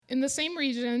In the same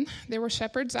region, there were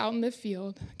shepherds out in the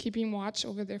field, keeping watch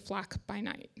over their flock by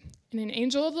night. And an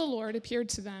angel of the Lord appeared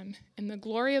to them, and the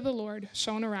glory of the Lord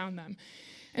shone around them.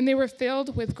 And they were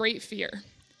filled with great fear.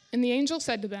 And the angel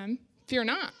said to them, "Fear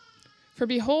not, for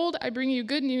behold, I bring you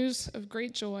good news of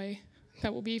great joy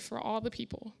that will be for all the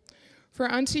people.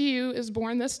 For unto you is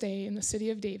born this day in the city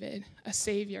of David a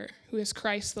Savior, who is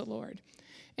Christ the Lord.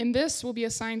 And this will be a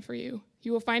sign for you.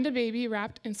 You will find a baby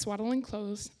wrapped in swaddling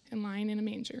clothes and lying in a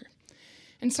manger."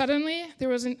 And suddenly there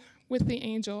was with the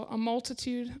angel a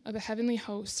multitude of the heavenly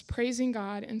hosts, praising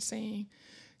God and saying,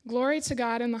 "Glory to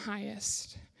God in the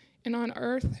highest, and on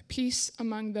earth peace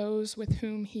among those with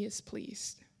whom he is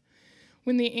pleased."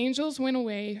 When the angels went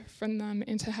away from them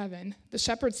into heaven, the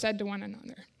shepherds said to one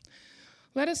another,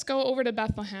 "Let us go over to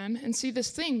Bethlehem and see this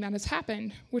thing that has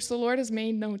happened, which the Lord has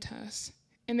made known to us."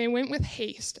 And they went with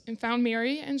haste and found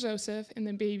Mary and Joseph and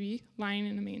the baby lying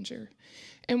in a manger.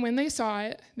 And when they saw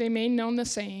it, they made known the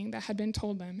saying that had been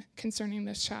told them concerning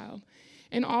this child.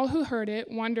 And all who heard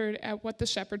it wondered at what the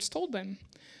shepherds told them.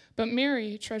 But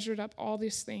Mary treasured up all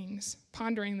these things,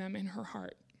 pondering them in her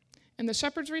heart. And the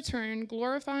shepherds returned,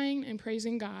 glorifying and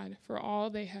praising God for all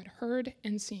they had heard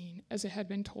and seen as it had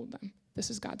been told them. This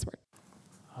is God's word.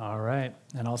 All right,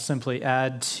 and I'll simply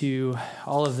add to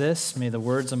all of this, may the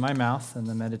words of my mouth and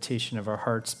the meditation of our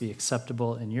hearts be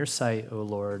acceptable in your sight, O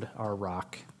Lord, our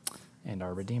rock and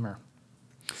our Redeemer.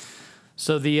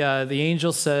 So the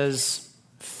angel says,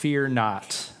 "Fear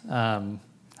not." How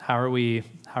are we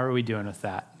doing with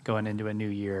that going into a new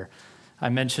year? I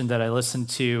mentioned that I listened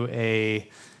to a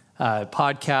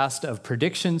podcast of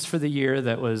predictions for the year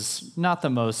that was not the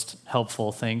most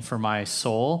helpful thing for my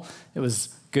soul. It was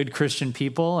good Christian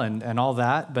people and all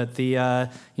that, but I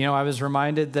was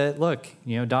reminded that, look,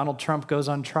 Donald Trump goes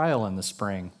on trial in the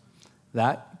spring.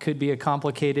 That could be a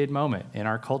complicated moment in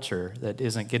our culture that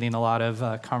isn't getting a lot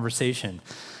of conversation.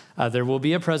 There will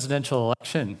be a presidential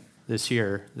election this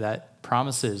year that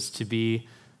promises to be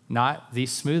not the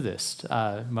smoothest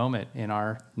moment in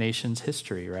our nation's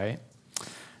history, right?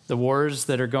 The wars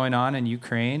that are going on in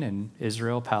Ukraine and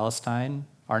Israel, Palestine,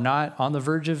 are not on the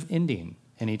verge of ending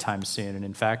anytime soon. And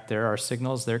in fact, there are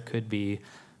signals there could be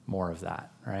more of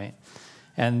that, right?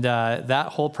 And that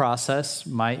whole process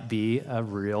might be a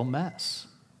real mess.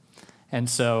 And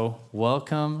so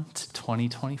welcome to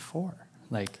 2024.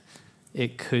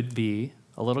 It could be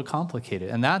a little complicated.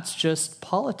 And that's just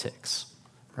politics,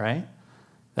 right?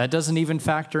 That doesn't even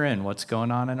factor in what's going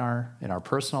on in our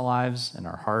personal lives, in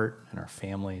our heart, in our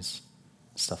families,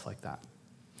 stuff like that.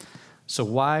 So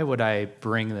why would I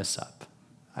bring this up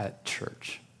at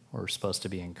church? We're supposed to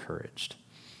be encouraged.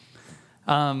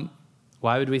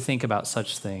 Why would we think about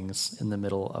such things in the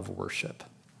middle of worship?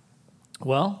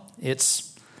 Well,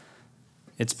 it's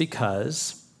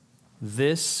because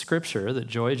this scripture that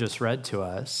Joy just read to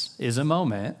us is a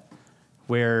moment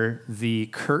where the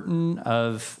curtain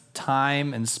of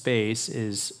time and space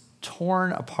is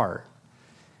torn apart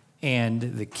and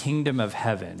the kingdom of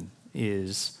heaven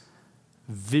is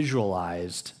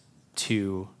visualized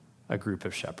to a group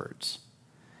of shepherds.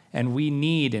 And we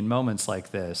need, in moments like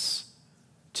this,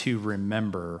 to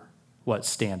remember what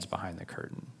stands behind the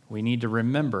curtain. We need to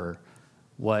remember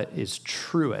what is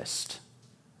truest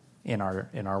in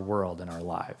our world, in our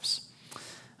lives.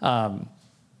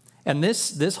 And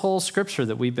this whole scripture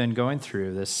that we've been going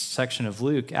through, this section of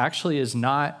Luke, actually is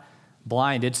not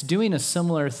blind. It's doing a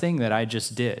similar thing that I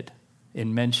just did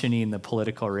in mentioning the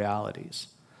political realities.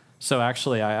 So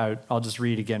actually, I'll just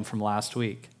read again from last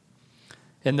week.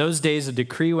 In those days, a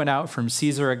decree went out from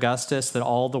Caesar Augustus that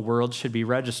all the world should be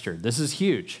registered. This is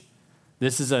huge.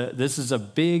 This is a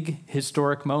big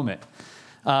historic moment.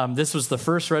 This was the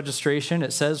first registration.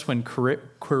 It says when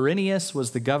Quirinius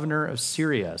was the governor of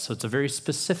Syria. So it's a very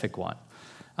specific one.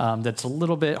 That's a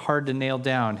little bit hard to nail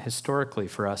down historically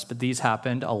for us, but these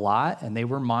happened a lot, and they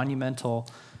were monumental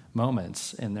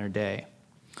moments in their day.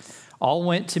 All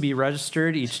went to be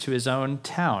registered, each to his own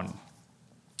town.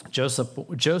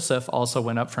 Joseph also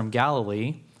went up from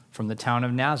Galilee, from the town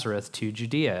of Nazareth to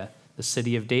Judea, the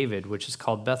city of David, which is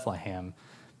called Bethlehem,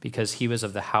 because he was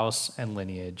of the house and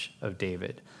lineage of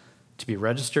David, to be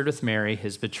registered with Mary,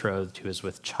 his betrothed, who was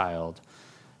with child.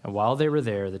 And while they were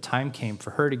there, the time came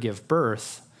for her to give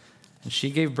birth, and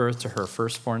she gave birth to her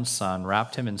firstborn son,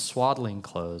 wrapped him in swaddling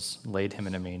clothes, laid him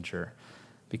in a manger,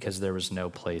 because there was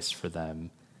no place for them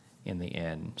in the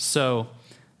inn. So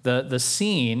the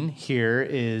scene here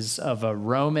is of a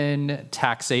Roman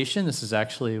taxation. This is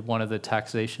actually one of the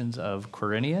taxations of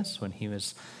Quirinius when he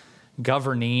was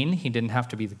governing. He didn't have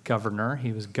to be the governor.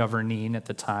 He was governing at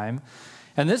the time.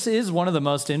 And this is one of the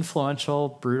most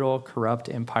influential, brutal, corrupt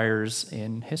empires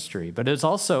in history. But it's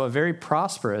also a very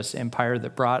prosperous empire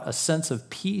that brought a sense of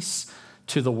peace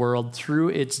to the world through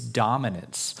its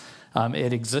dominance.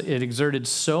 It exerted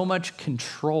so much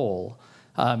control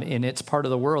in its part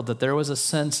of the world that there was a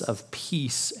sense of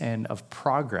peace and of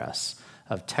progress,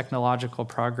 of technological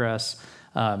progress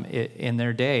in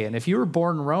their day. And if you were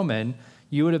born Roman,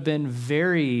 you would have been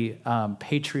very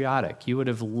patriotic. You would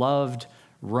have loved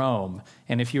Rome.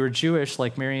 And if you were Jewish,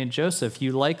 like Mary and Joseph,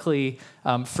 you likely,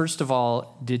 first of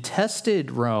all,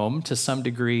 detested Rome to some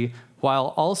degree,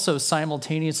 while also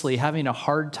simultaneously having a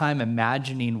hard time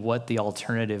imagining what the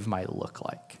alternative might look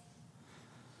like.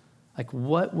 Like,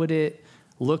 what would it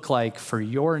look like for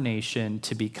your nation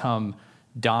to become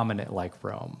dominant like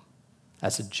Rome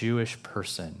as a Jewish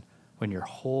person when your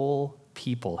whole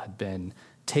people had been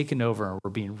taken over and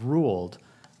were being ruled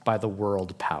by the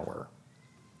world power?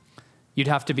 You'd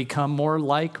have to become more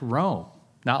like Rome,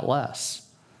 not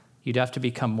less. You'd have to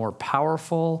become more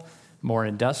powerful, more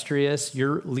industrious.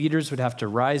 Your leaders would have to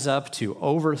rise up to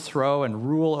overthrow and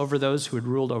rule over those who had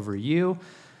ruled over you.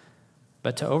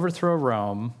 But to overthrow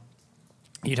Rome,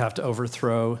 you'd have to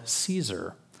overthrow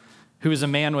Caesar, who is a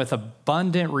man with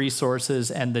abundant resources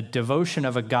and the devotion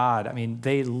of a god. I mean,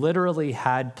 they literally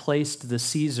had placed the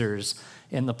Caesars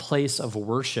in the place of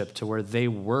worship to where they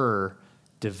were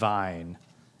divine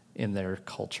in their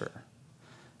culture.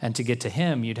 And to get to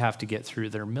him, you'd have to get through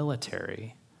their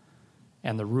military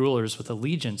and the rulers with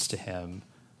allegiance to him,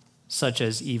 such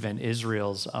as even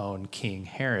Israel's own King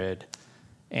Herod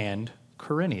and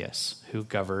Quirinius, who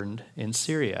governed in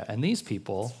Syria. And these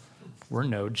people were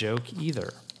no joke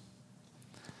either.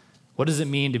 What does it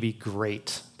mean to be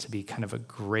great, to be kind of a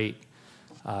great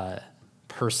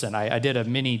person? I did a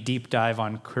mini deep dive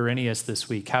on Quirinius this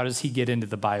week. How does he get into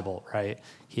the Bible, right?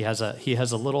 He has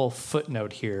a little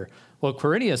footnote here. Well,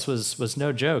 Quirinius was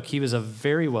no joke. He was a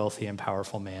very wealthy and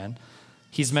powerful man.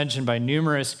 He's mentioned by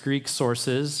numerous Greek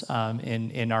sources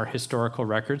in our historical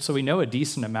records, so we know a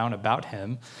decent amount about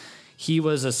him. He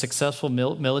was a successful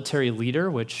military leader,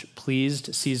 which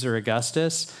pleased Caesar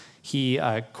Augustus. He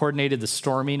coordinated the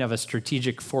storming of a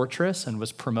strategic fortress and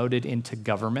was promoted into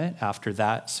government after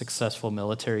that successful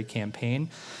military campaign.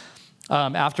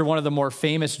 After one of the more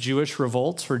famous Jewish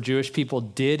revolts, where Jewish people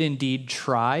did indeed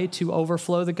try to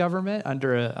overthrow the government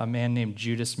under a man named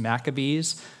Judas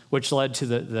Maccabees, which led to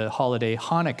the holiday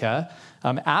Hanukkah.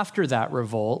 After that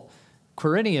revolt,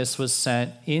 Quirinius was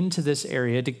sent into this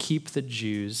area to keep the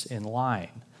Jews in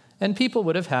line. And people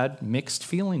would have had mixed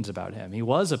feelings about him. He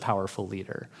was a powerful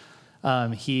leader.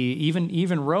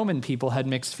 Even Roman people had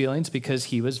mixed feelings because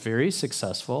he was very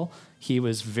successful. He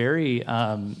was very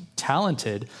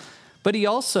talented. But he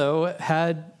also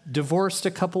had divorced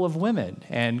a couple of women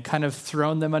and kind of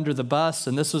thrown them under the bus.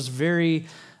 And this was very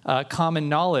common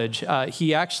knowledge.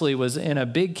 He actually was in a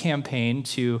big campaign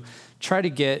to try to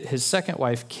get his second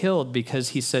wife killed because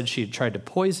he said she had tried to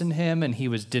poison him, and he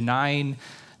was denying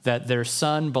that their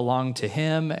son belonged to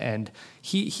him. And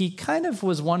he kind of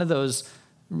was one of those,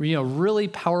 really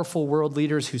powerful world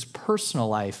leaders whose personal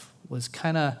life was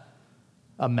kind of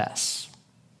a mess.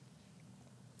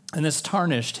 And this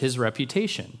tarnished his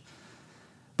reputation.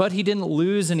 But he didn't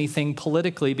lose anything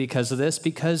politically because of this,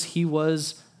 because he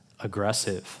was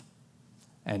aggressive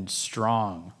and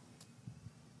strong.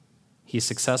 He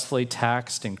successfully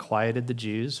taxed and quieted the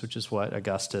Jews, which is what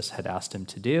Augustus had asked him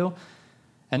to do.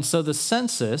 And so the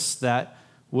census that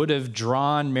would have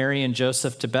drawn Mary and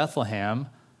Joseph to Bethlehem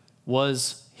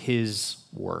was his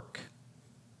work.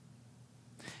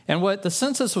 And what the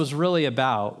census was really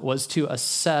about was to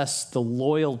assess the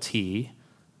loyalty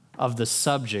of the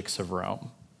subjects of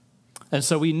Rome. And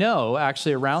so we know,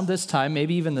 actually, around this time,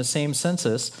 maybe even the same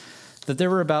census, that there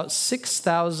were about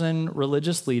 6,000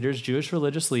 religious leaders, Jewish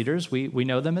religious leaders, we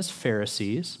know them as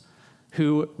Pharisees,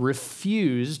 who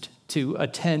refused to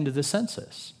attend the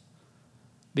census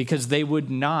because they would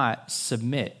not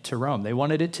submit to Rome. They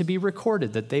wanted it to be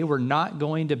recorded that they were not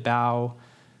going to bow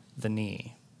the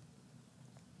knee.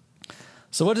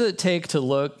 So what does it take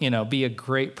to be a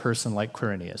great person like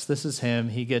Quirinius? This is him.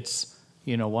 He gets,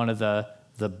 one of the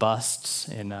busts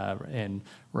in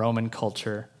Roman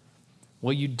culture.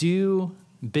 Well, you do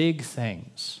big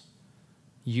things.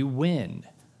 You win.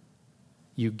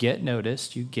 You get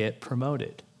noticed. You get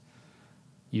promoted.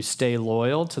 You stay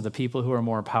loyal to the people who are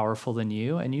more powerful than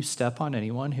you, and you step on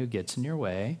anyone who gets in your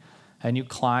way, and you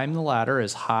climb the ladder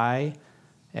as high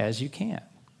as you can.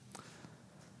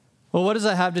 Well, what does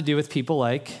that have to do with people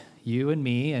like you and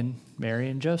me and Mary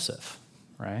and Joseph,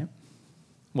 right?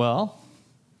 Well,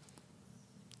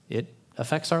 it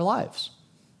affects our lives.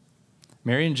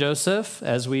 Mary and Joseph,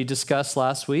 as we discussed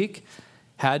last week,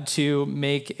 had to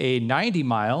make a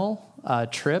 90-mile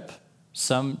trip,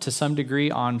 to some degree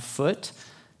on foot,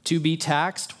 to be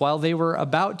taxed while they were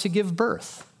about to give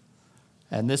birth.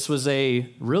 And this was a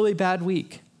really bad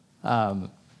week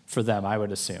for them, I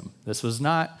would assume. This was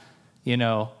not,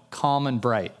 calm and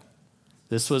bright.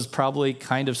 This was probably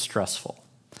kind of stressful.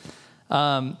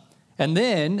 And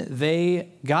then they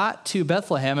got to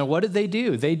Bethlehem, and what did they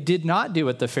do? They did not do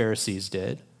what the Pharisees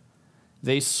did.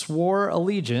 They swore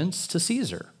allegiance to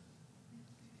Caesar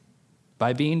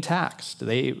by being taxed.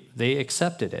 They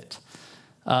accepted it.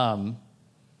 And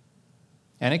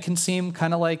it can seem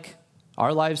kind of like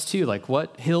our lives too, like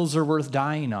what hills are worth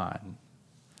dying on?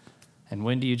 And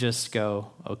when do you just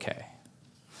go, okay?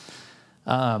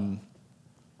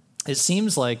 It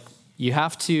seems like you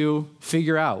have to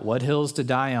figure out what hills to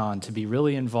die on to be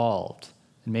really involved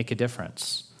and make a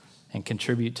difference and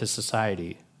contribute to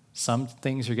society. Some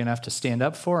things you're going to have to stand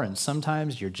up for, and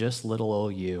sometimes you're just little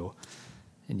old you,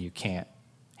 and you can't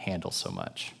handle so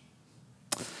much.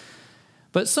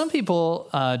 But some people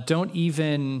don't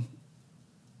even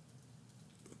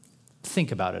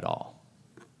think about it all,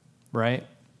 right?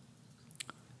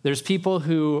 There's people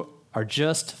who are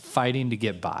just fighting to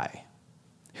get by,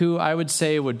 who I would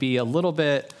say would be a little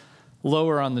bit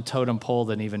lower on the totem pole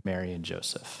than even Mary and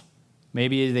Joseph.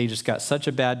 Maybe they just got such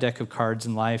a bad deck of cards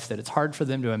in life that it's hard for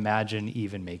them to imagine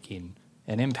even making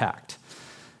an impact.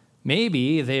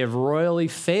 Maybe they have royally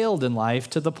failed in life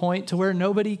to the point to where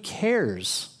nobody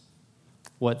cares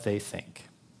what they think.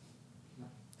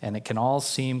 And it can all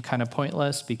seem kind of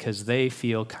pointless because they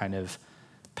feel kind of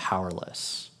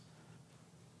powerless.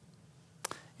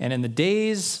 And in the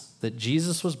days that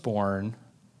Jesus was born,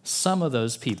 some of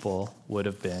those people would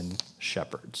have been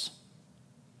shepherds.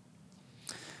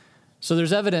 So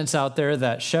there's evidence out there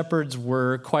that shepherds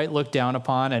were quite looked down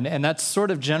upon, and that's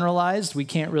sort of generalized. We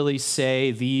can't really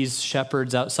say these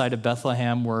shepherds outside of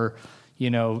Bethlehem were,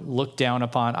 looked down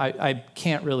upon. I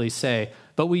can't really say.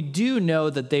 But we do know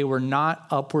that they were not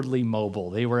upwardly mobile.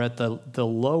 They were at the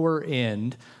lower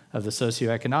end of the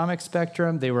socioeconomic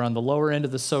spectrum. They were on the lower end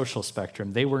of the social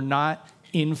spectrum. They were not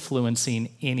influencing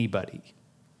anybody.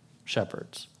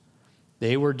 Shepherds.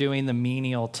 They were doing the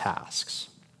menial tasks.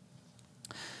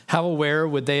 How aware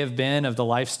would they have been of the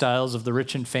lifestyles of the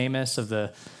rich and famous, of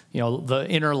the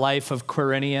inner life of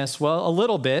Quirinius? Well, a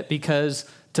little bit, because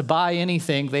to buy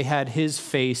anything, they had his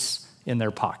face in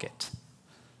their pocket,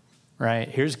 right?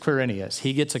 Here's Quirinius.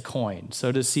 He gets a coin.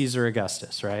 So does Caesar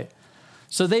Augustus, right?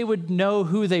 So they would know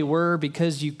who they were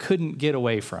because you couldn't get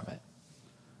away from it.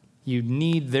 You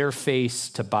need their face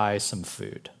to buy some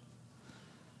food.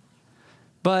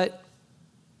 But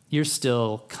you're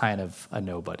still kind of a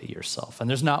nobody yourself, and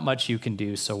there's not much you can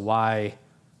do, so why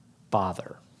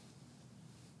bother?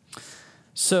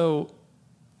 So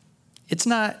it's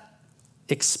not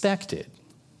expected.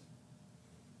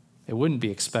 It wouldn't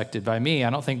be expected by me, I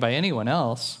don't think by anyone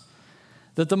else,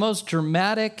 that the most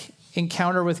dramatic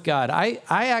encounter with God, I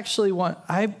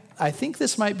think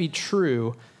this might be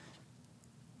true.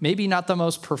 Maybe not the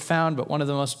most profound, but one of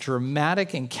the most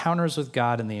dramatic encounters with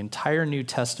God in the entire New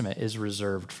Testament is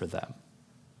reserved for them.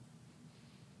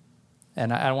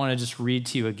 And I want to just read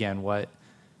to you again what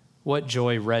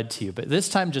Joy read to you. But this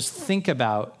time, just think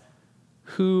about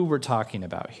who we're talking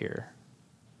about here.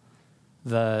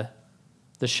 The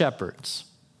shepherds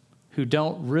who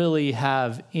don't really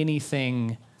have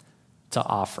anything to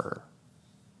offer.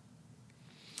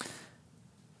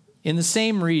 In the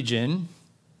same region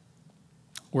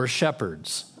were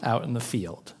shepherds out in the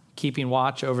field, keeping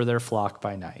watch over their flock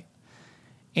by night.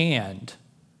 And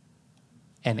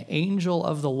an angel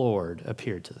of the Lord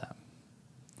appeared to them.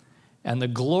 And the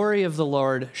glory of the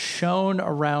Lord shone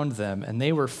around them, and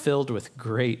they were filled with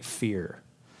great fear.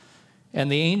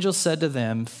 And the angel said to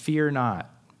them, "Fear not,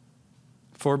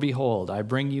 for behold, I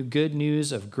bring you good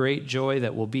news of great joy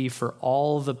that will be for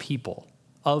all the people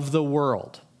of the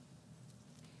world.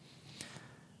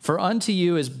 For unto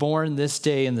you is born this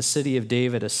day in the city of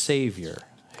David a Savior,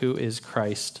 who is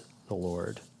Christ the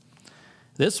Lord.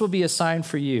 This will be a sign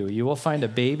for you. You will find a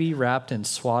baby wrapped in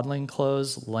swaddling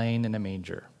clothes, laying in a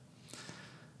manger."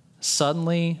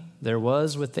 Suddenly there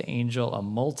was with the angel a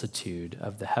multitude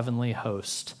of the heavenly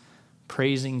host,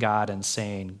 praising God and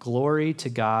saying, "Glory to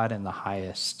God in the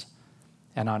highest,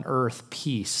 and on earth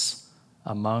peace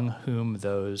among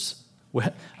those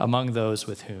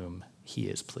with whom he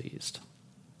is pleased."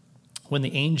 When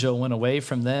the angel went away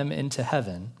from them into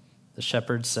heaven, the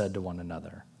shepherds said to one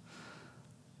another,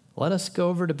 "Let us go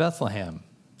over to Bethlehem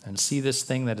and see this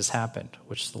thing that has happened,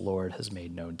 which the Lord has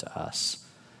made known to us."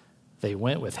 They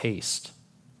went with haste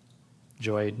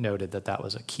Joy noted that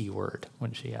was a key word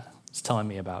when she was telling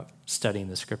me about studying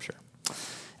the scripture.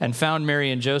 And found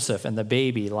Mary and Joseph and the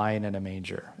baby lying in a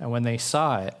manger. And when they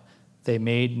saw it, they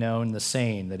made known the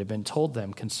saying that had been told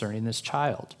them concerning this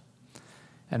child.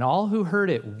 And all who heard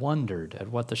it wondered at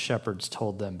what the shepherds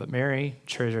told them. But Mary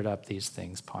treasured up these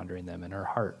things, pondering them in her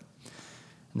heart.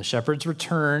 And the shepherds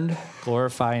returned,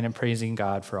 glorifying and praising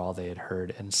God for all they had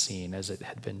heard and seen as it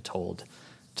had been told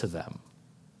to them.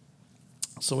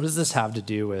 So what does this have to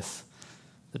do with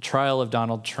the trial of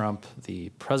Donald Trump, the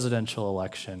presidential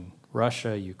election,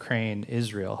 Russia, Ukraine,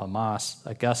 Israel, Hamas,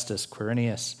 Augustus,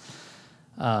 Quirinius?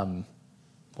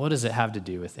 What does it have to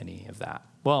do with any of that?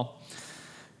 Well,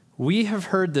 we have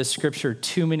heard this scripture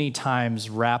too many times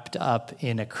wrapped up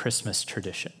in a Christmas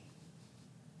tradition.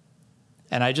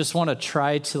 And I just want to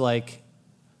try to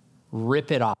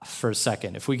rip it off for a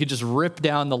second. If we could just rip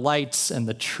down the lights and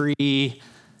the tree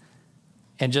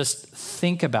and just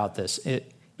think about this.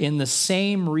 In the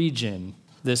same region,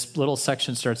 this little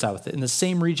section starts out with it, in the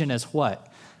same region as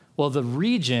what? Well, the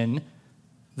region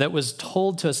that was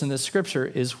told to us in this scripture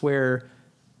is where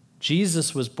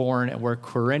Jesus was born and where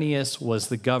Quirinius was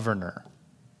the governor,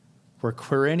 where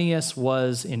Quirinius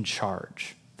was in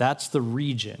charge. That's the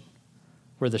region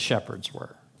where the shepherds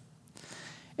were.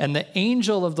 And the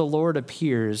angel of the Lord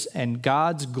appears, and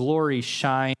God's glory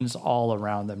shines all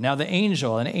around them. Now, an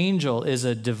angel is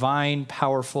a divine,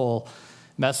 powerful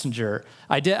messenger.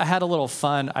 I had a little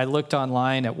fun. I looked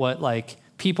online at what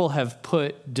people have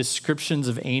put descriptions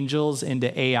of angels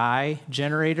into AI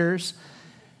generators.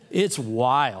 It's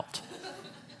wild.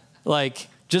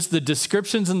 Just the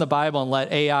descriptions in the Bible and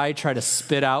let AI try to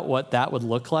spit out what that would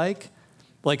look like.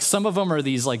 Some of them are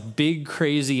these big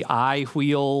crazy eye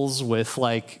wheels with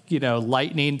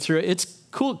lightning through it. It's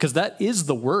cool because that is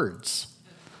the words.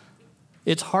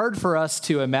 It's hard for us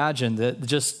to imagine that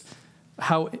just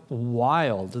how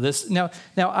wild this. Now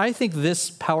I think this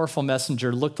powerful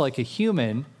messenger looked like a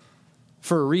human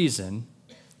for a reason,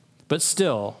 but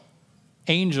still,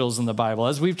 angels in the Bible,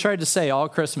 as we've tried to say all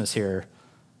Christmas here,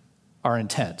 are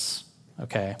intense,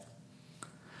 okay?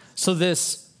 So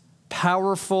this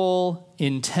powerful,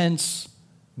 intense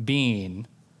being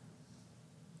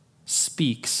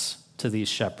speaks to these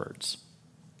shepherds.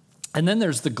 And then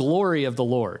there's the glory of the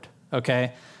Lord,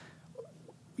 okay?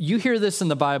 You hear this in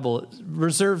the Bible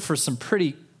reserved for some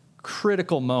pretty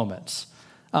critical moments.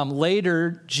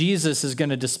 Later, Jesus is going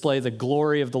to display the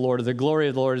glory of the Lord, or the glory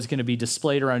of the Lord is going to be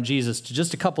displayed around Jesus to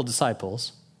just a couple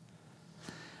disciples.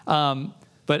 But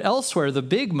elsewhere, the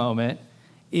big moment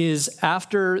is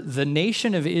after the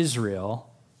nation of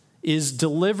Israel is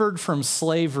delivered from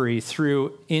slavery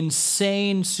through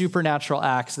insane supernatural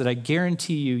acts that I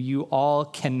guarantee you all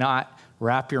cannot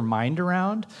wrap your mind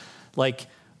around.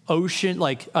 Ocean,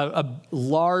 a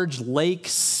large lake,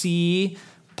 sea,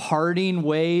 parting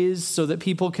ways so that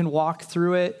people can walk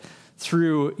through it,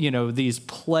 through, these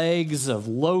plagues of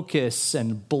locusts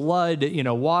and blood,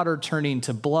 water turning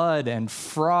to blood and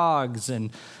frogs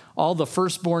and all the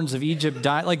firstborns of Egypt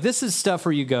dying. This is stuff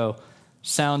where you go,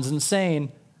 sounds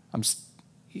insane.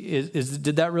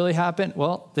 Did that really happen?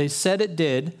 Well, they said it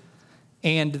did,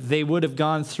 and they would have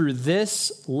gone through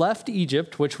this, left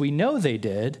Egypt, which we know they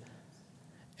did,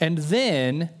 and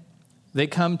then they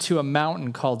come to a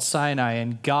mountain called Sinai,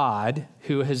 and God,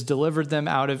 who has delivered them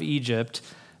out of Egypt,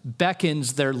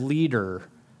 beckons their leader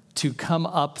to come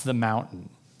up the mountain,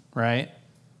 right?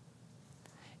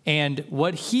 And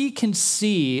what he can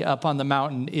see up on the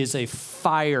mountain is a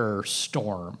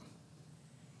firestorm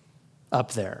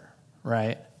up there,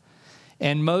 right?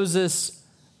 And Moses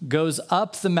goes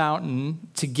up the mountain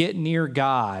to get near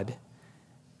God,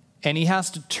 and he has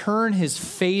to turn his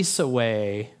face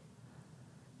away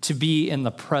to be in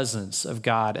the presence of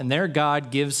God. And there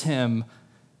God gives him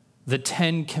the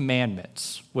 10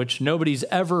 Commandments, which nobody's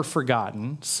ever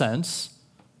forgotten since,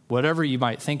 whatever you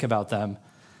might think about them.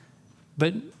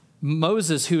 But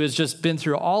Moses, who has just been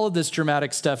through all of this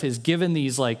dramatic stuff, is given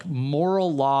these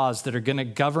moral laws that are going to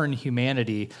govern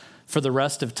humanity for the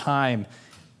rest of time,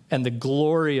 and the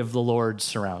glory of the Lord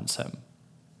surrounds him.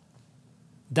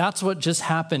 That's what just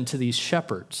happened to these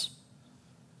shepherds.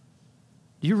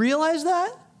 Do you realize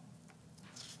that?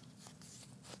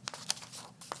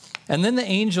 And then the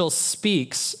angel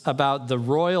speaks about the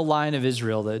royal line of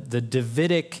Israel, the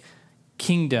Davidic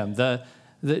kingdom, the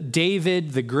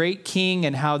David, the great king,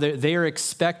 and how they are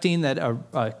expecting that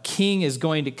a king is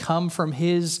going to come from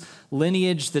his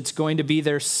lineage that's going to be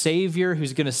their savior,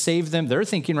 who's going to save them. They're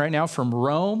thinking right now from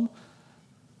Rome.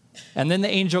 And then the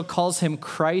angel calls him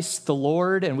Christ the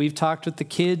Lord. And we've talked with the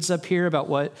kids up here about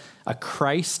what a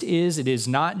Christ is. It is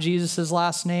not Jesus'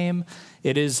 last name.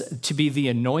 It is to be the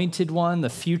anointed one, the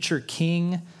future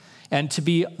king. And to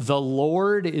be the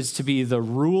Lord is to be the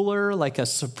ruler, like a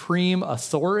supreme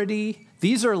authority.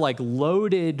 These are like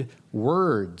loaded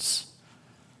words,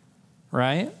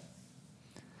 right?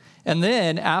 And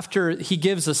then after he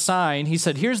gives a sign, he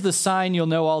said, here's the sign you'll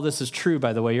know all this is true,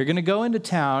 by the way. You're going to go into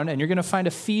town and you're going to find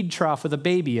a feed trough with a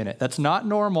baby in it. That's not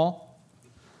normal.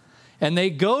 And they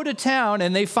go to town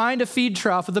and they find a feed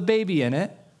trough with a baby in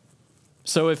it.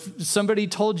 So if somebody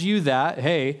told you that,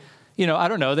 hey, I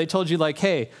don't know, they told you like,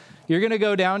 hey, you're going to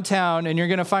go downtown and you're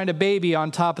going to find a baby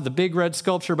on top of the big red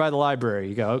sculpture by the library.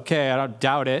 You go, okay, I don't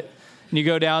doubt it. And you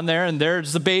go down there and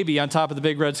there's the baby on top of the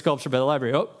big red sculpture by the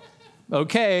library. Oh,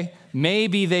 okay,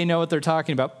 maybe they know what they're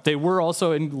talking about. They were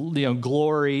also in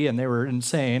glory and they were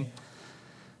insane.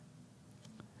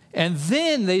 And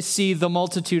then they see the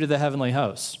multitude of the heavenly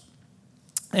hosts.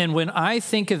 And when I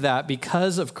think of that,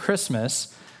 because of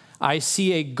Christmas, I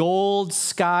see a gold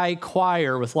sky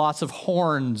choir with lots of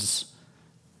horns.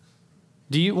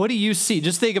 What do you see?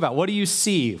 Just think about, what do you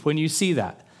see when you see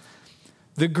that?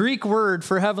 The Greek word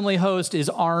for heavenly host is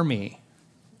army.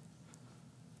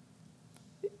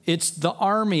 It's the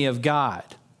army of God.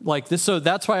 Like this, so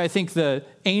that's why I think the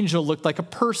angel looked like a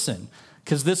person,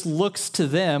 because this looks to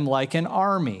them like an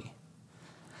army.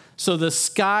 So the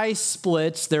sky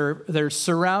splits, they're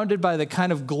surrounded by the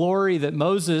kind of glory that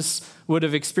Moses would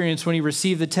have experienced when he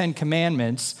received the 10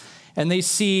 Commandments, and they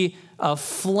see a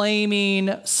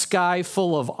flaming sky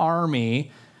full of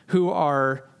army who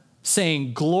are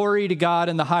saying glory to God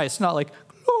in the highest. Not like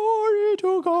glory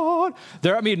to God.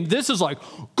 This is like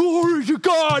glory to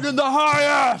God in the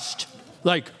highest.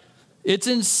 Like, it's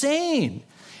insane.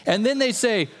 And then they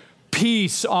say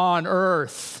peace on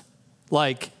earth.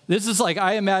 Like, this is like,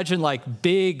 I imagine like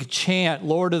big chant,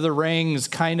 Lord of the Rings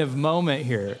kind of moment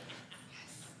here.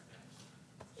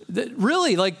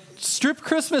 Really, like, strip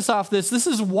Christmas off this. This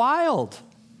is wild.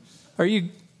 Are you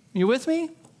with me?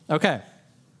 Okay.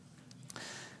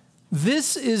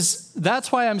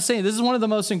 That's why I'm saying this is one of the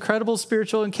most incredible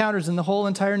spiritual encounters in the whole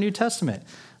entire New Testament.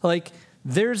 Like,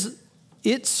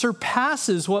 it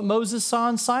surpasses what Moses saw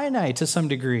in Sinai to some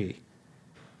degree.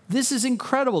 This is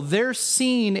incredible. They're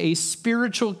seeing a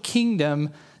spiritual kingdom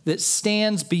that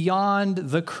stands beyond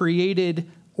the created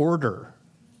order.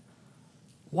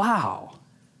 Wow.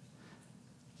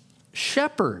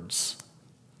 Shepherds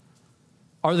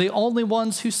are the only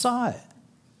ones who saw it.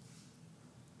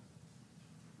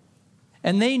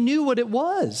 And they knew what it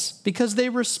was because they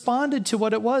responded to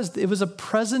what it was. It was a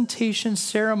presentation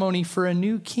ceremony for a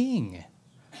new king,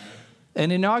 an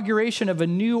inauguration of a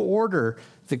new order.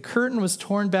 The curtain was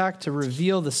torn back to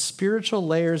reveal the spiritual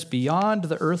layers beyond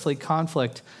the earthly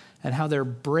conflict and how they're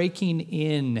breaking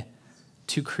in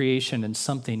to creation and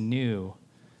something new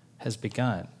has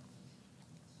begun.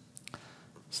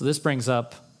 So this brings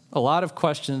up a lot of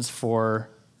questions for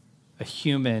a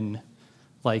human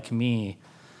like me.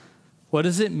 What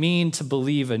does it mean to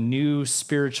believe a new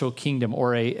spiritual kingdom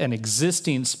or an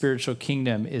existing spiritual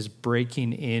kingdom is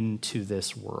breaking into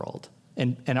this world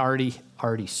and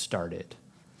already started?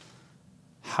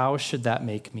 How should that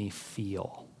make me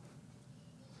feel?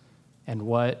 And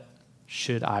what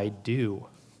should I do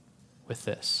with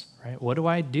this, right? What do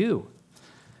I do?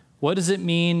 What does it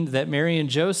mean that Mary and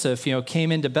Joseph,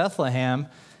 came into Bethlehem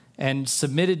and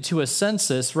submitted to a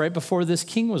census right before this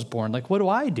king was born? Like, what do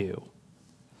I do?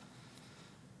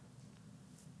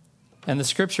 And the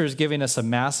scripture is giving us a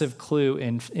massive clue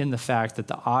in the fact that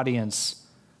the audience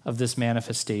of this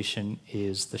manifestation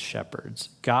is the shepherds.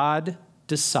 God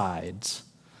decides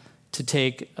to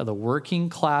take the working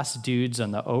class dudes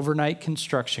on the overnight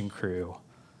construction crew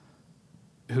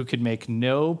who could make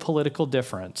no political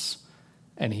difference,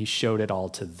 and he showed it all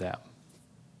to them.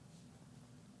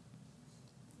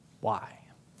 Why?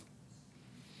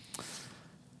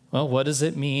 Well, what does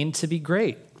it mean to be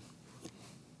great?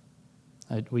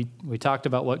 We talked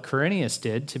about what Quirinius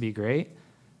did to be great.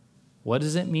 What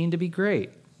does it mean to be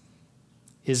great?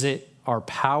 Is it our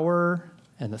power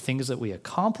and the things that we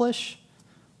accomplish?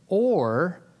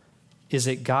 Or is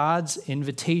it God's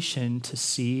invitation to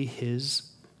see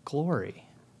his glory?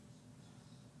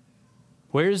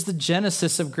 Where's the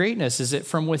genesis of greatness? Is it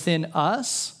from within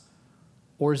us?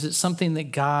 Or is it something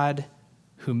that God,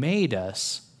 who made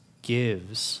us,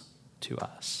 gives to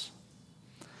us?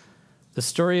 The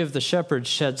story of the shepherds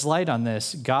sheds light on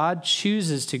this. God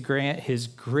chooses to grant his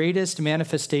greatest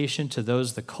manifestation to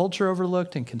those the culture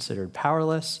overlooked and considered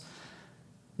powerless.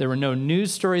 There were no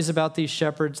news stories about these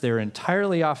shepherds. They were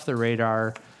entirely off the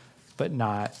radar. but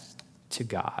not to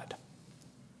God.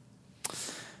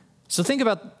 So think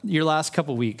about your last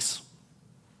couple weeks.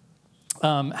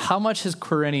 How much has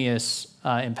Quirinius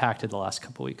impacted the last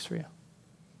couple weeks for you?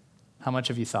 How much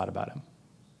have you thought about him?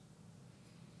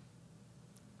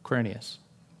 Quirinius,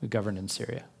 who governed in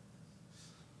Syria.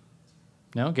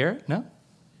 No, Garrett? No?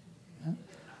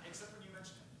 Except when you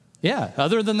mentioned him. Yeah,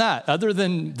 other than that, other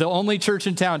than the only church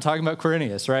in town talking about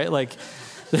Quirinius, right? Like,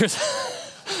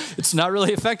 it's not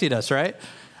really affecting us, right?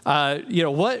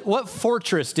 What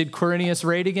fortress did Quirinius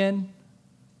raid again?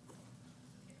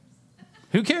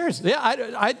 Who cares? Yeah,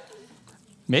 I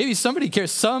maybe somebody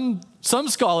cares. Some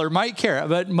scholar might care,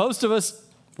 but most of us,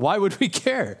 why would we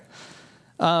care?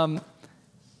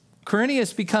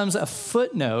 Quirinius becomes a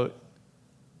footnote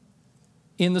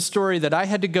in the story that I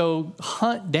had to go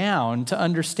hunt down to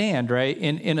understand, right?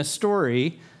 In a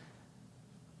story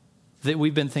that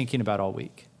we've been thinking about all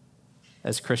week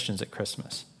as Christians at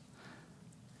Christmas.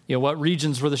 What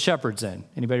regions were the shepherds in?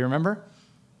 Anybody remember?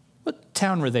 What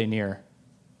town were they near?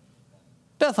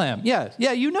 Bethlehem. Yeah,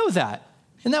 you know that.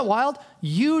 Isn't that wild?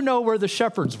 You know where the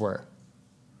shepherds were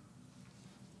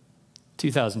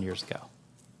 2,000 years ago.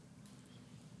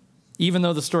 Even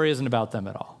though the story isn't about them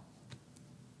at all.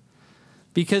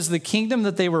 Because the kingdom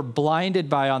that they were blinded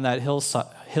by on that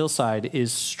hillside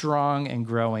is strong and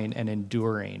growing and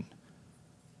enduring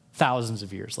thousands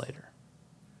of years later.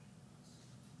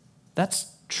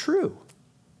 That's true.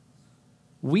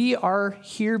 We are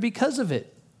here because of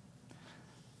it.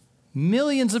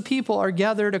 Millions of people are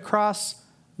gathered across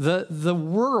the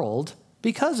world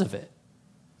because of it.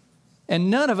 And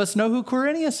none of us know who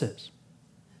Quirinius is,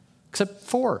 except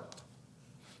 4,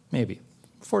 maybe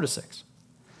 4 to 6.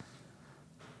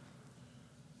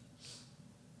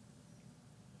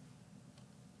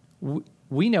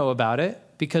 We know about it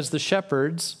because the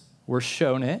shepherds were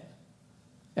shown it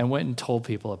and went and told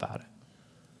people about it.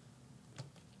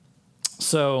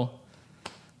 So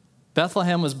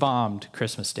Bethlehem was bombed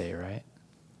Christmas Day, right?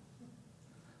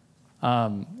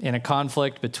 In a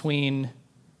conflict between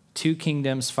 2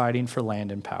 kingdoms fighting for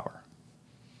land and power.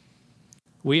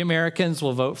 We Americans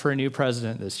will vote for a new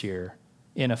president this year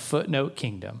in a footnote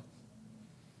kingdom.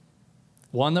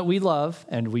 One that we love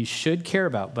and we should care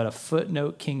about, but a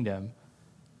footnote kingdom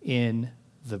in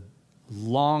the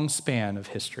long span of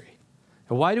history.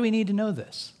 And why do we need to know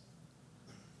this?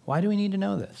 Why do we need to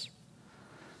know this?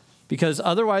 Because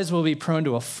otherwise we'll be prone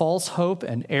to a false hope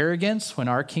and arrogance when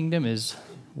our kingdom is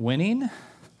winning,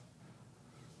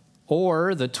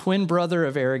 or the twin brother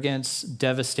of arrogance,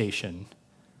 devastation,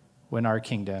 when our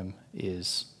kingdom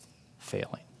is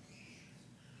failing.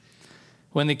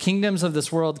 When the kingdoms of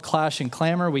this world clash and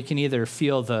clamor, we can either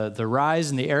feel the rise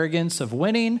and the arrogance of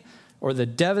winning or the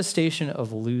devastation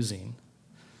of losing.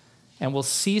 And we'll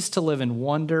cease to live in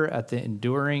wonder at the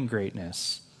enduring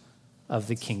greatness of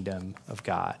the kingdom of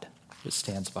God that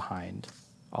stands behind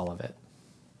all of it.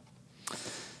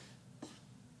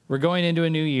 We're going into a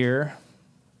new year.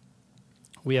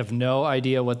 We have no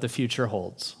idea what the future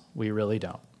holds. We really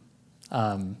don't.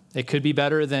 It could be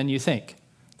better than you think.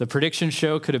 The prediction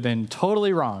show could have been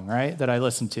totally wrong, right, that I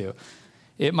listened to.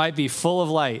 It might be full of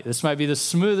light. This might be the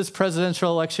smoothest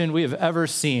presidential election we have ever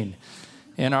seen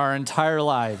in our entire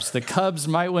lives. The Cubs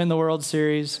might win the World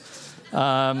Series.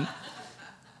 It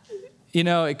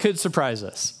could surprise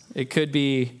us. It could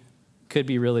be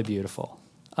really beautiful.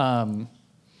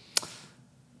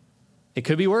 It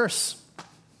could be worse,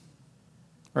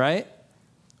 right?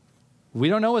 We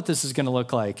don't know what this is going to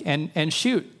look like. And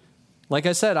shoot, like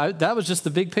I said, that was just the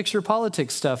big picture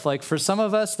politics stuff. Like for some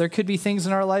of us, there could be things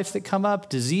in our life that come up,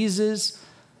 diseases,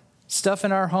 stuff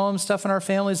in our homes, stuff in our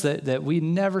families that we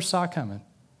never saw coming,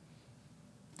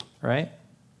 right?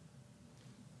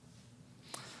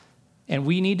 And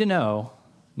we need to know,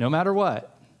 no matter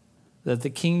what, that the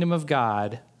kingdom of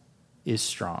God is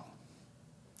strong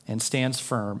and stands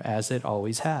firm as it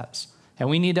always has. And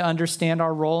we need to understand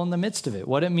our role in the midst of it,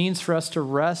 what it means for us to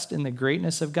rest in the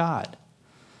greatness of God.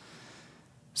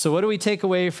 So what do we take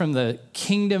away from the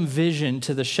kingdom vision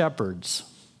to the shepherds?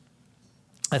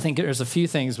 I think there's a few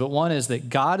things, but one is that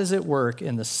God is at work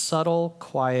in the subtle,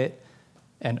 quiet,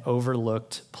 and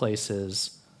overlooked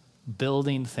places,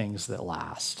 building things that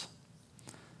last.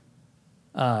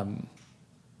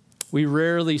 We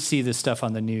rarely see this stuff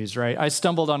on the news, right? I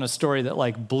stumbled on a story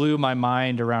that blew my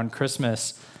mind around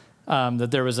Christmas.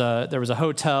 That there was a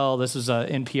hotel. This was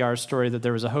an NPR story that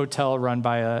there was a hotel run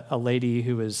by a lady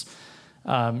who was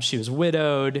she was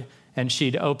widowed, and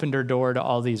she'd opened her door to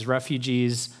all these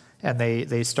refugees, and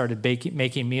they started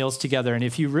making meals together. And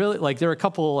if you really there were a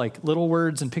couple little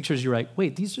words and pictures, you were like,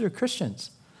 wait, these are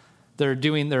Christians.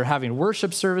 They're having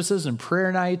worship services and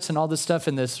prayer nights and all this stuff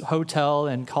in this hotel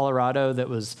in Colorado that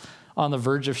was on the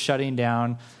verge of shutting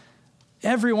down.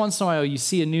 Every once in a while, you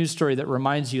see a news story that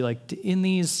reminds you, like, in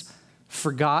these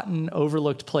forgotten,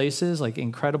 overlooked places, like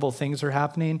incredible things are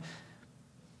happening.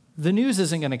 The news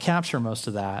isn't going to capture most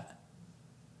of that,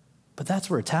 but that's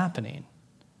where it's happening,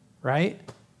 right?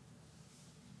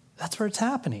 That's where it's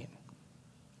happening.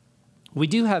 We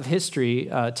do have history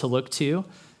to look to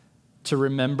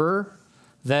remember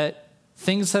that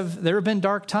there have been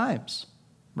dark times,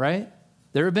 right?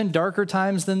 There have been darker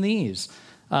times than these.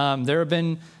 There have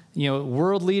been,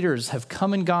 world leaders have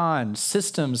come and gone,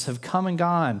 systems have come and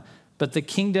gone, but the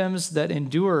kingdoms that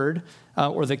endured,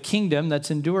 or the kingdom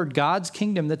that's endured, God's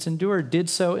kingdom that's endured, did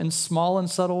so in small and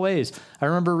subtle ways. I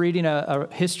remember reading a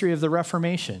history of the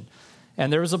Reformation,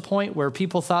 and there was a point where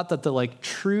people thought that the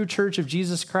true church of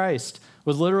Jesus Christ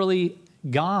was literally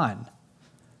gone.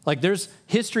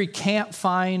 History can't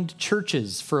find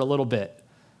churches for a little bit.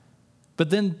 But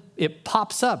then it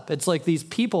pops up. It's like these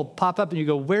people pop up and you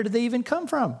go, where did they even come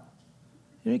from?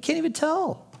 You can't even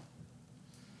tell.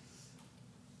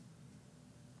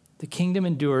 The kingdom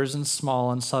endures in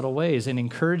small and subtle ways, in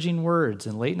encouraging words,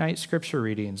 in late night scripture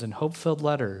readings, in hope-filled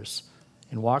letters,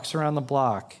 in walks around the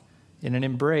block, in an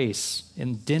embrace,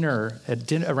 in dinner,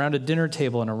 around a dinner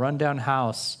table in a rundown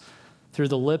house, through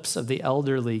the lips of the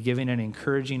elderly giving an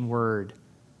encouraging word,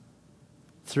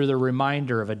 through the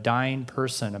reminder of a dying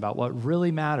person about what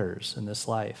really matters in this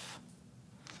life.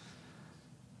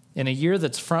 In a year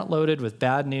that's front-loaded with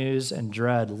bad news and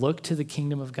dread, look to the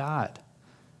kingdom of God.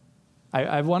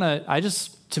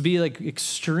 To be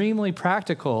extremely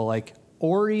practical,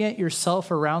 orient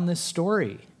yourself around this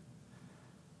story.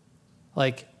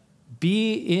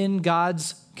 Be in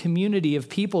God's community of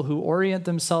people who orient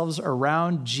themselves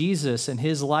around Jesus and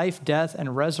his life, death,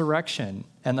 and resurrection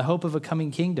and the hope of a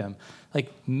coming kingdom.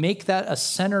 Make that a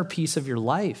centerpiece of your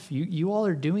life. You all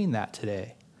are doing that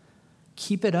today.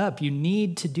 Keep it up. You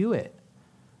need to do it.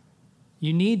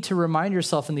 You need to remind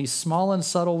yourself in these small and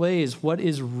subtle ways what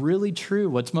is really true,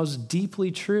 what's most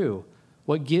deeply true,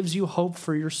 what gives you hope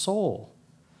for your soul.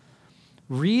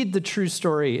 Read the true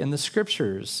story in the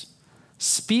scriptures.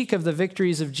 Speak of the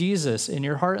victories of Jesus in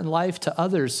your heart and life to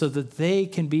others so that they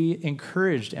can be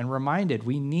encouraged and reminded.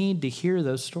 We need to hear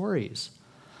those stories.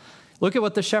 Look at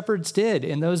what the shepherds did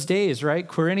in those days, right?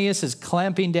 Quirinius is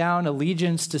clamping down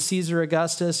allegiance to Caesar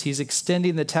Augustus. He's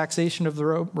extending the taxation of the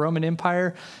Roman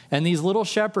Empire. And these little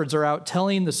shepherds are out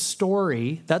telling the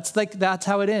story. That's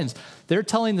how it ends. They're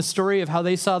telling the story of how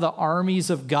they saw the armies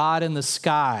of God in the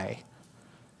sky.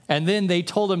 And then they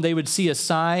told them they would see a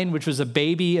sign, which was a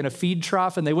baby in a feed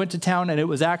trough, and they went to town and it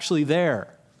was actually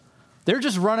there. They're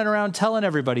just running around telling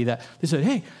everybody that. They said,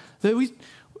 hey,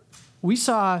 we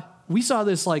saw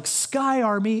this sky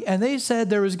army, and they said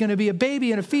there was going to be a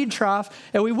baby in a feed trough,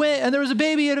 and we went and there was a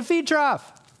baby in a feed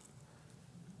trough.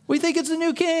 We think it's the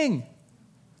new king.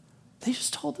 They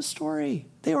just told the story.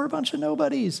 They were a bunch of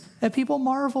nobodies, and people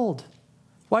marveled.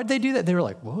 Why did they do that? They were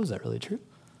like, whoa, is that really true?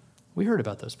 We heard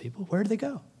about those people. Where did they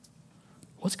go?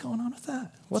 What's going on with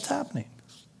that? What's happening?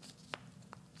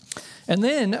 And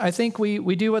then I think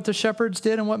we do what the shepherds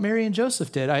did and what Mary and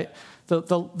Joseph did.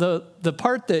 The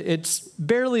part that it's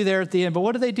barely there at the end, but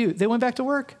what did they do? They went back to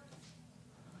work.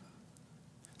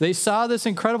 They saw this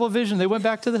incredible vision. They went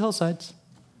back to the hillsides.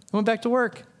 They went back to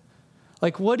work.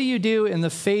 What do you do in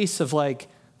the face of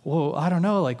whoa, I don't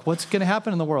know, what's going to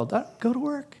happen in the world? Go to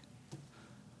work.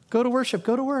 Go to worship.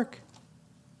 Go to work.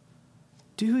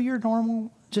 Do your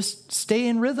normal, just stay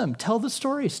in rhythm. Tell the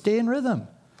story. Stay in rhythm.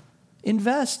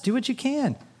 Invest. Do what you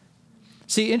can.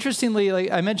 See,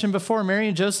 interestingly, I mentioned before, Mary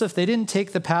and Joseph, they didn't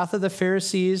take the path of the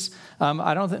Pharisees.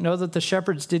 I don't know that the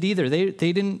shepherds did either. They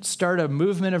didn't start a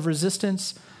movement of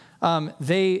resistance.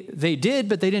 They did,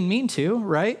 but they didn't mean to,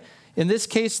 right? In this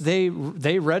case, they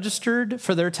registered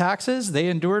for their taxes. They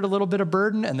endured a little bit of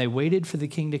burden, and they waited for the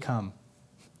king to come.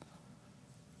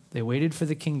 They waited for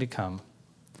the king to come.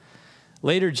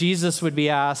 Later, Jesus would be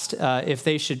asked if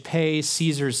they should pay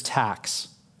Caesar's tax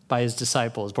by his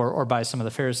disciples, or by some of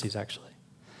the Pharisees, actually.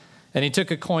 And he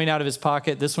took a coin out of his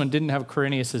pocket. This one didn't have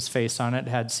Quirinius' face on it. It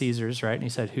had Caesar's, right? And he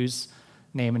said, whose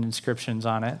name and inscription's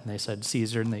on it? And they said,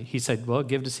 Caesar. And he said, well,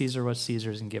 give to Caesar what's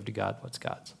Caesar's and give to God what's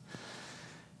God's.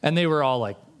 And they were all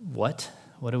like, what?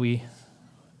 What do we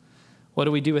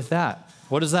do with that?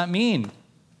 What does that mean?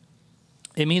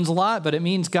 It means a lot, but it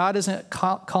means God isn't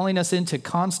calling us into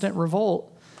constant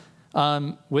revolt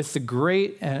with the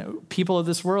great people of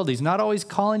this world. He's not always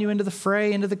calling you into the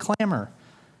fray, into the clamor.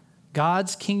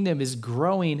 God's kingdom is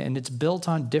growing, and it's built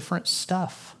on different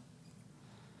stuff.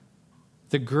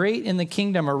 The great in the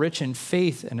kingdom are rich in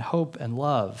faith and hope and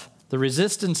love. The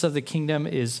resistance of the kingdom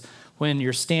is when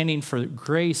you're standing for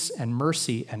grace and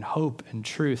mercy and hope and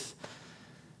truth.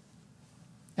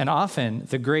 And often,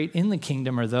 the great in the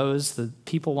kingdom are those that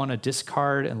people want to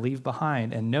discard and leave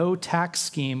behind. And no tax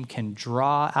scheme can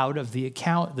draw out of the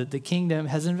account that the kingdom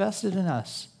has invested in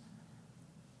us.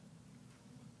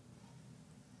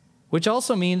 Which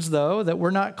also means, though, that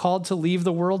we're not called to leave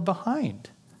the world behind.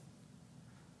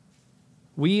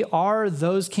 We are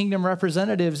those kingdom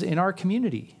representatives in our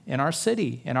community, in our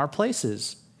city, in our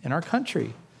places, in our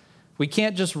country. We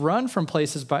can't just run from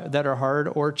places that are hard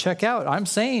or check out. I'm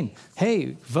saying,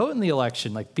 hey, vote in the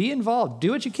election, like be involved,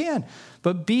 do what you can,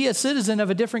 but be a citizen of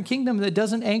a different kingdom that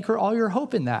doesn't anchor all your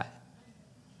hope in that.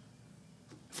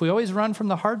 If we always run from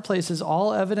the hard places,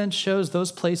 all evidence shows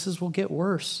those places will get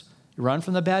worse. You run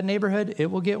from the bad neighborhood, it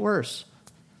will get worse.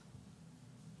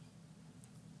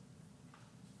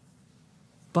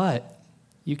 But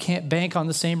you can't bank on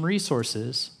the same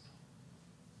resources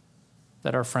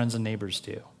that our friends and neighbors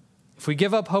do. If we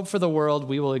give up hope for the world,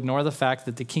 we will ignore the fact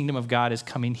that the kingdom of God is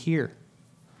coming here.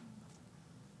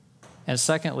 And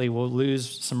secondly, we'll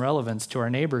lose some relevance to our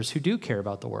neighbors who do care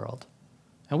about the world.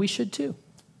 And we should too.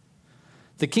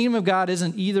 The kingdom of God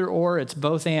isn't either or, it's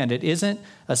both and. It isn't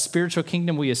a spiritual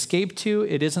kingdom we escape to.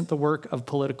 It isn't the work of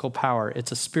political power.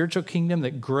 It's a spiritual kingdom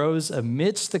that grows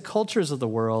amidst the cultures of the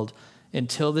world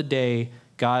until the day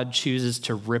God chooses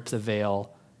to rip the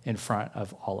veil in front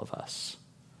of all of us.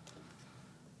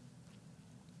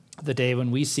 The day when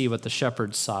we see what the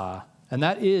shepherds saw, and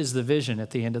that is the vision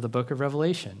at the end of the book of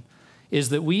Revelation, is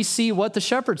that we see what the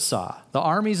shepherds saw, the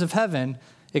armies of heaven,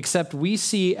 except we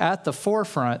see at the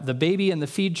forefront, the baby in the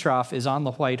feed trough is on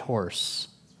the white horse.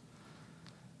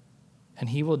 And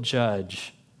he will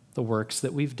judge the works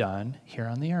that we've done here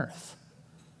on the earth.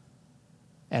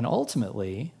 And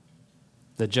ultimately,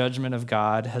 the judgment of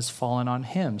God has fallen on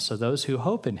him, so those who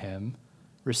hope in him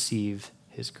receive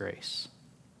his grace.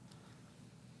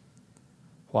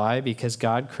 Why? Because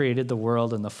God created the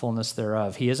world and the fullness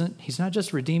thereof. He's not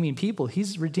just redeeming people,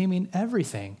 he's redeeming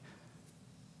everything.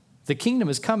 The kingdom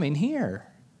is coming here.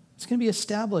 It's going to be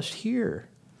established here.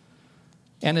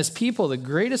 And as people, the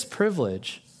greatest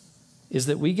privilege is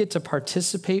that we get to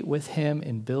participate with him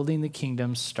in building the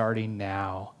kingdom starting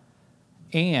now.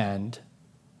 And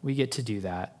we get to do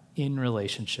that in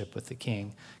relationship with the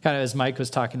king. Kind of as Mike was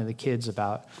talking to the kids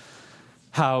about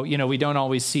how, we don't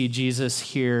always see Jesus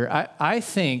here. I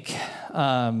think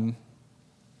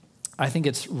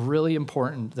it's really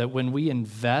important that when we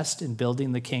invest in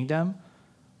building the kingdom,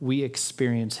 we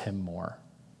experience him more.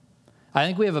 I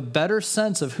think we have a better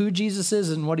sense of who Jesus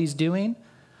is and what he's doing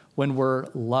when we're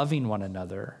loving one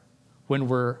another, when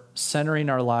we're centering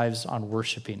our lives on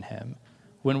worshiping him,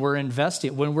 when we're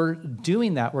investing. When we're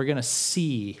doing that, we're going to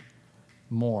see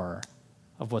more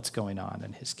of what's going on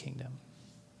in his kingdom.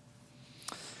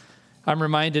 I'm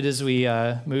reminded as we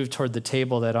move toward the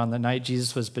table that on the night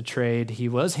Jesus was betrayed, he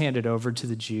was handed over to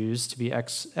the Jews to be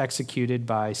executed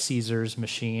by Caesar's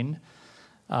machine.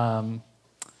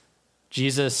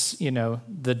 Jesus,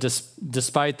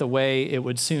 despite the way it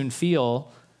would soon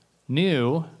feel,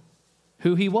 knew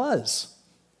who he was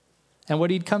and what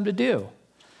he'd come to do.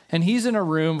 And he's in a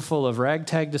room full of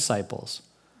ragtag disciples.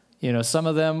 Some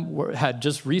of them had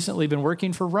just recently been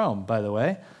working for Rome, by the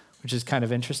way, which is kind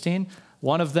of interesting.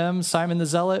 One of them, Simon the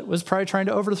Zealot, was probably trying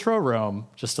to overthrow Rome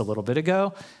just a little bit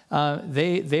ago.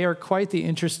 They are quite the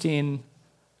interesting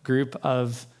group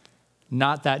of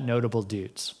not that notable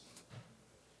dudes.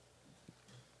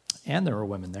 And there were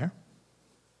women there.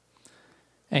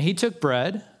 And he took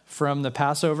bread from the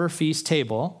Passover feast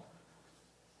table,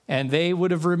 and they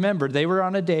would have remembered, they were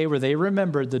on a day where they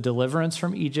remembered the deliverance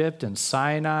from Egypt and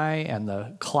Sinai and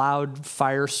the cloud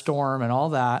firestorm and all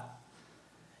that.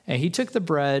 And he took the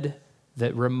bread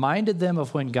that reminded them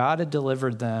of when God had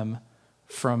delivered them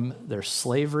from their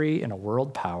slavery in a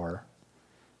world power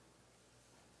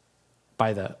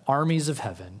by the armies of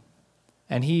heaven.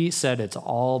 And he said, it's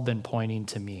all been pointing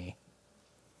to me.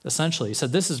 Essentially, he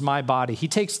said, this is my body. He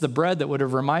takes the bread that would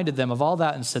have reminded them of all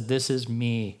that and said, this is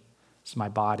me. It's my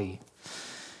body.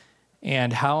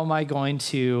 And how am I going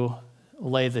to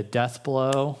lay the death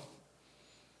blow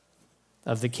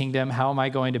of the kingdom? How am I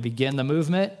going to begin the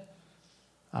movement?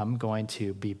 I'm going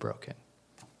to be broken.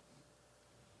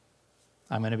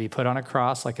 I'm going to be put on a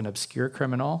cross like an obscure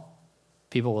criminal.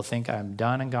 People will think I'm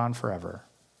done and gone forever.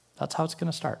 That's how it's going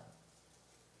to start.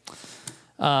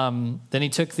 Then he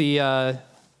took the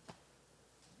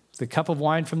cup of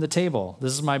wine from the table.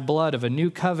 This is my blood of a new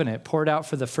covenant poured out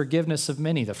for the forgiveness of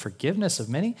many. The forgiveness of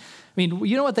many? I mean,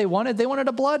 you know what they wanted? They wanted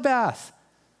a bloodbath.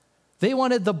 They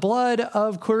wanted the blood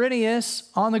of Quirinius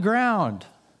on the ground.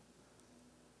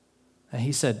 And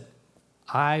he said,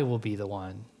 I will be the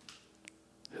one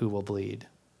who will bleed.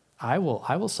 I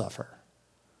will suffer.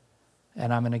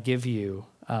 And I'm going to give you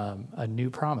a new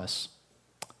promise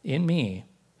in me,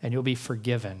 and you'll be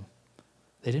forgiven.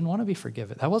 They didn't want to be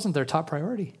forgiven. That wasn't their top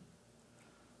priority.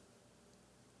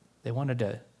 They wanted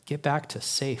to get back to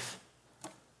safe.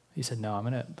 He said, no, I'm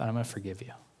going to forgive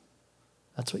you.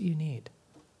 That's what you need.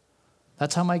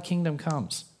 That's how my kingdom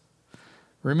comes.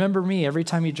 Remember me every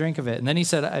time you drink of it. And then he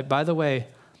said, by the way,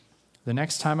 the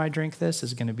next time I drink this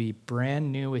is going to be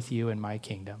brand new with you in my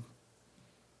kingdom.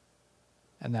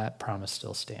 And that promise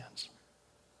still stands.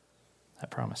 That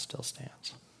promise still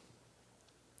stands.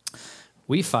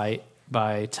 We fight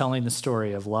by telling the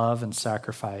story of love and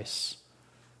sacrifice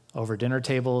over dinner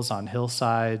tables, on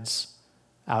hillsides,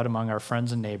 out among our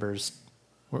friends and neighbors.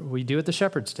 We do what the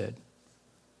shepherds did.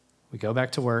 We go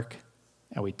back to work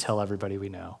and we tell everybody we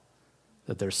know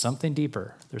that there's something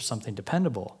deeper, there's something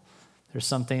dependable, there's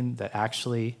something that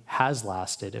actually has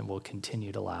lasted and will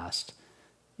continue to last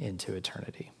into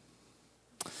eternity.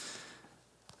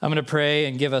 I'm going to pray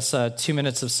and give us 2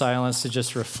 minutes of silence to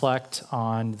just reflect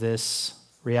on this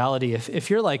reality. If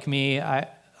you're like me,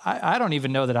 I don't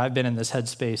even know that I've been in this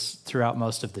headspace throughout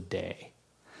most of the day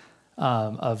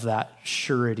of that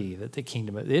surety that the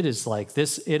kingdom, it is like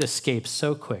this, it escapes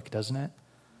so quick, doesn't it?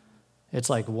 It's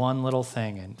like one little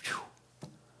thing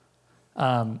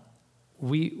and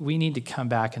we need to come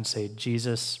back and say,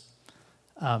 Jesus,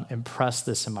 impress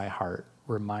this in my heart.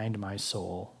 Remind my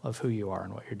soul of who you are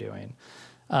and what you're doing.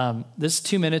 This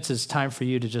 2 minutes is time for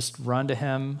you to just run to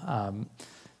him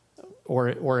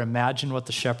or imagine what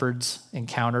the shepherds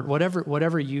encountered,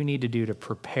 whatever you need to do to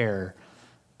prepare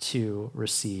to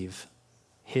receive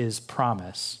his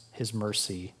promise, his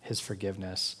mercy, his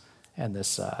forgiveness, and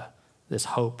this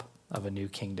hope of a new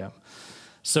kingdom.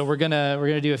 So we're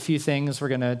gonna do a few things. We're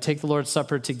gonna take the Lord's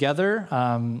Supper together.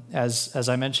 As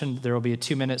I mentioned, there will be a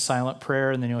 2-minute silent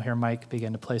prayer, and then you'll hear Mike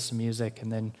begin to play some music,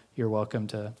 and then you're welcome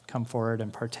to come forward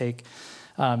and partake.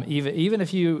 Even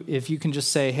if you can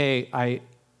just say, "Hey, I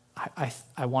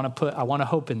want to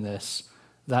hope in this."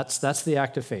 That's the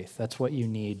act of faith. That's what you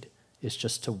need, is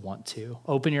just to want to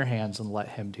open your hands and let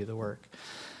him do the work.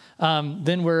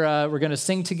 Then we're going to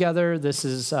sing together. This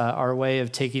is our way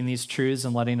of taking these truths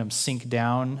and letting them sink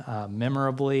down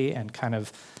memorably and kind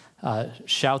of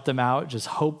shout them out, just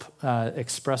hope,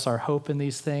 express our hope in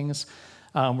these things.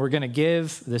 We're going to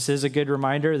give. This is a good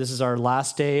reminder. This is our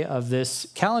last day of this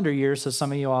calendar year, so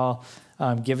some of you all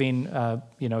giving, if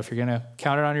you're going to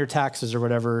count it on your taxes or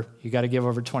whatever, you got to give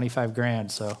over 25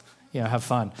 grand, so have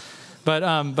fun.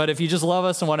 But if you just love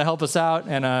us and want to help us out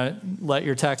and let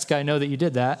your tax guy know that you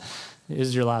did that, it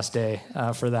is your last day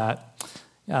for that.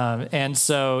 And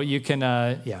so you can,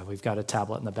 we've got a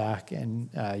tablet in the back, and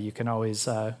you can always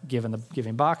give in the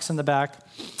giving box in the back.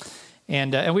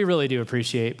 And we really do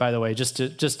appreciate, by the way, just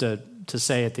to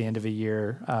say at the end of a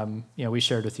year, we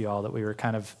shared with you all that we were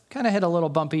kind of hit a little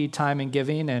bumpy time in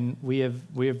giving, and we have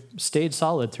stayed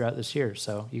solid throughout this year.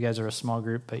 So you guys are a small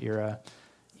group, but you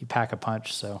pack a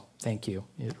punch, so thank you.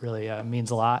 It really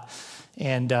means a lot.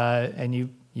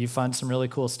 And you fund some really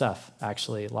cool stuff.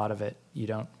 Actually, a lot of it you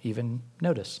don't even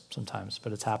notice sometimes,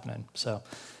 but it's happening. So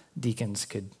deacons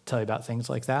could tell you about things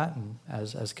like that, and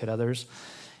as could others.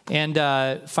 And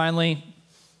finally,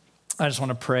 I just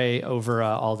want to pray over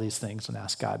all these things and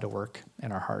ask God to work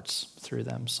in our hearts through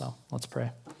them. So let's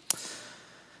pray.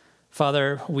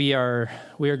 Father, we are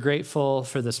grateful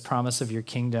for this promise of your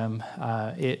kingdom.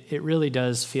 It really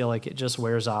does feel like it just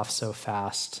wears off so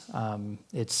fast.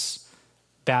 It's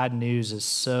bad news is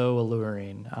so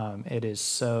alluring. It is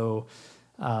so,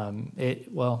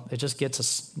 it just gets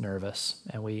us nervous,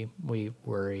 and we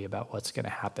worry about what's going to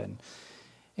happen.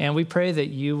 And we pray that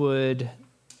you would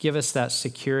give us that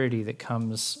security that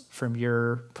comes from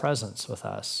your presence with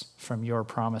us, from your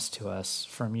promise to us,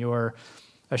 from your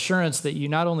assurance that you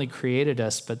not only created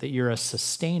us, but that you're a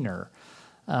sustainer,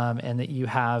 and that you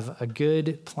have a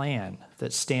good plan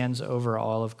that stands over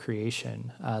all of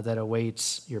creation that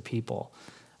awaits your people.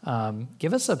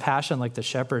 Give us a passion like the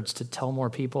shepherds to tell more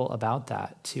people about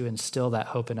that, to instill that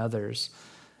hope in others.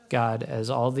 God, as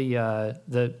all the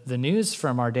news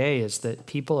from our day is that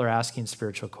people are asking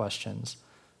spiritual questions.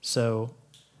 So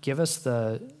give us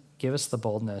the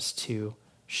boldness to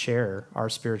share our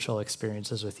spiritual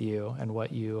experiences with you and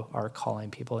what you are calling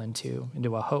people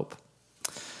into a hope.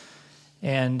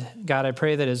 And God, I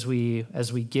pray that as we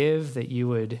give, that you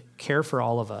would care for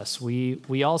all of us.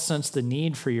 We all sense the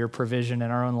need for your provision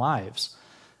in our own lives.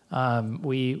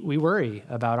 We worry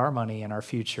about our money and our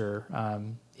future.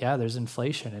 yeah, there's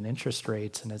inflation and interest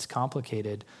rates, and it's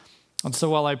complicated. And so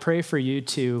while I pray for you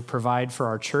to provide for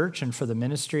our church and for the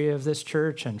ministry of this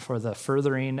church and for the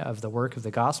furthering of the work of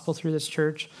the gospel through this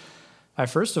church, I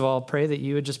first of all pray that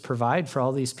you would just provide for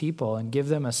all these people and give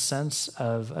them a sense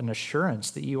of an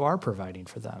assurance that you are providing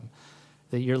for them,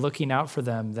 that you're looking out for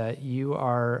them, that you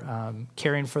are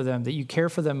caring for them, that you care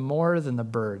for them more than the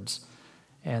birds,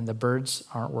 and the birds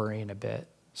aren't worrying a bit.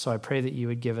 So I pray that you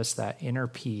would give us that inner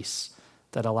peace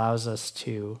that allows us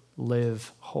to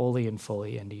live wholly and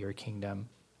fully into your kingdom.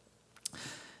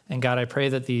 And God, I pray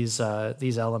that these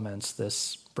elements,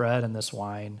 this bread and this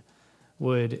wine,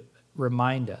 would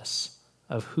remind us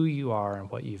of who you are and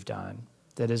what you've done,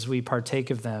 that as we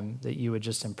partake of them, that you would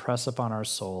just impress upon our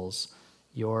souls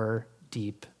your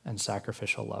deep and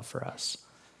sacrificial love for us.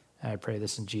 And I pray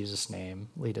this in Jesus' name.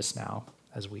 Lead us now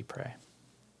as we pray.